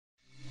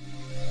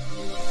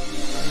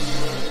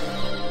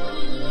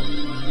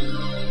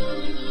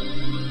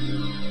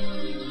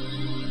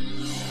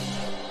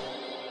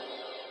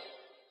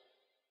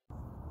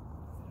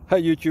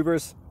Hi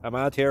YouTubers, I'm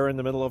out here in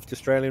the middle of the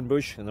Australian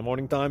bush in the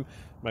morning time.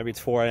 Maybe it's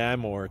 4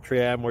 a.m. or 3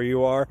 a.m. where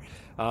you are.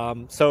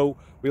 So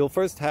we'll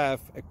first have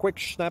a quick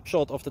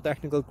snapshot of the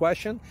technical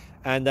question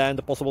and then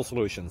the possible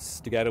solutions,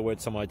 together with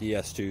some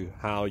ideas to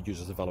how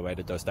users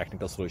evaluated those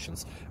technical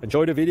solutions.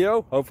 Enjoy the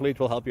video, hopefully it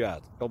will help you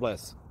out. God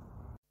bless.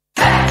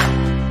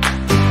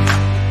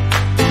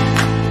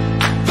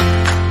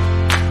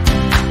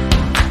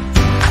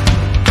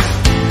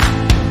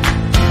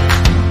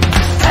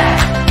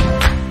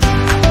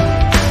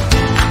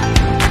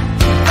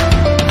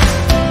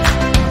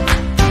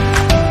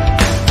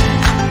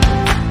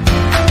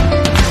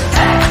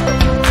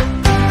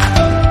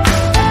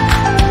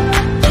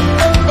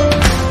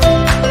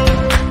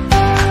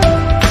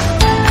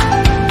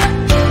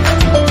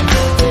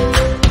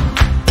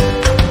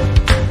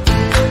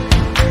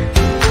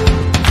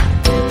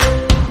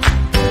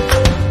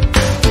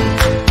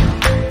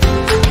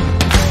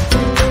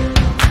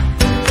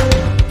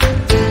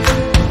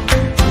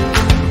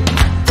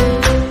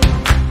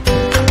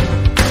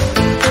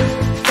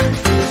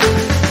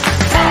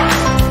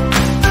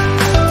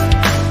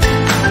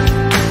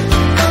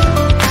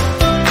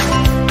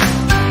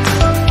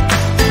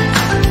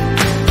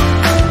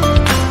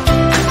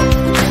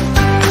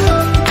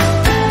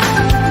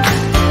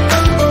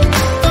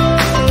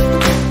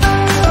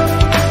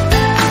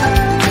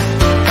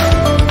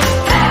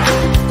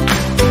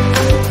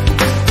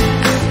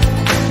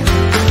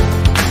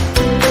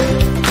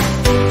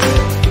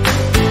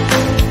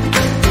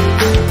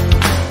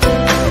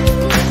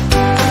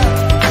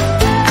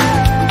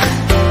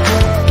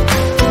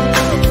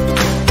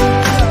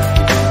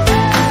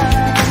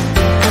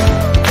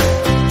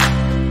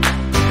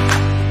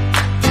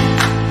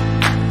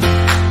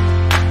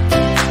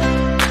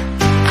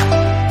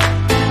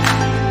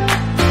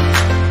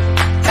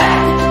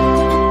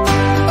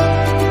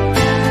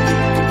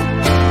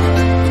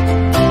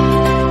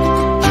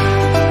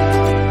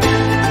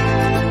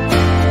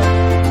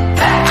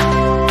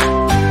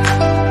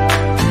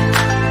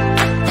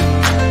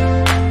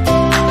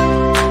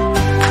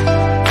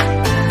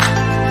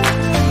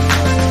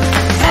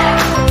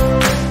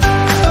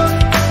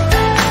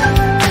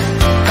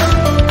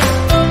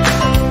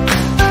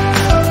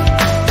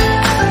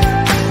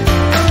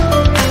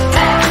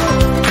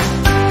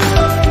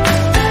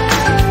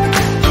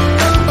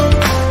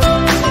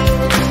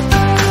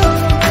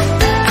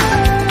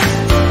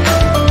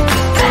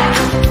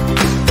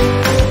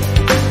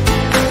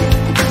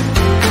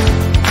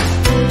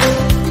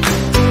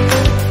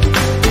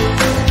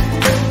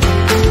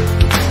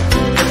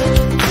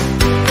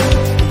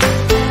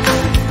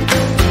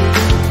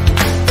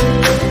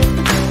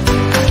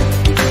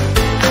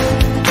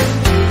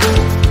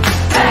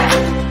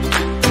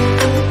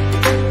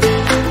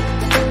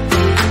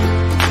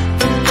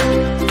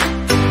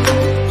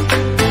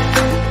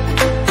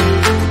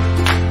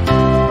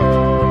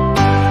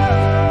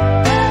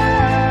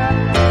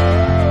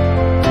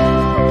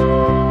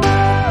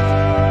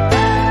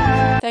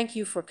 Thank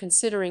you for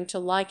considering to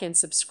like and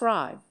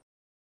subscribe.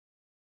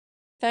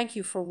 Thank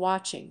you for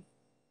watching.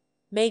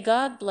 May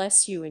God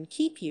bless you and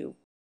keep you.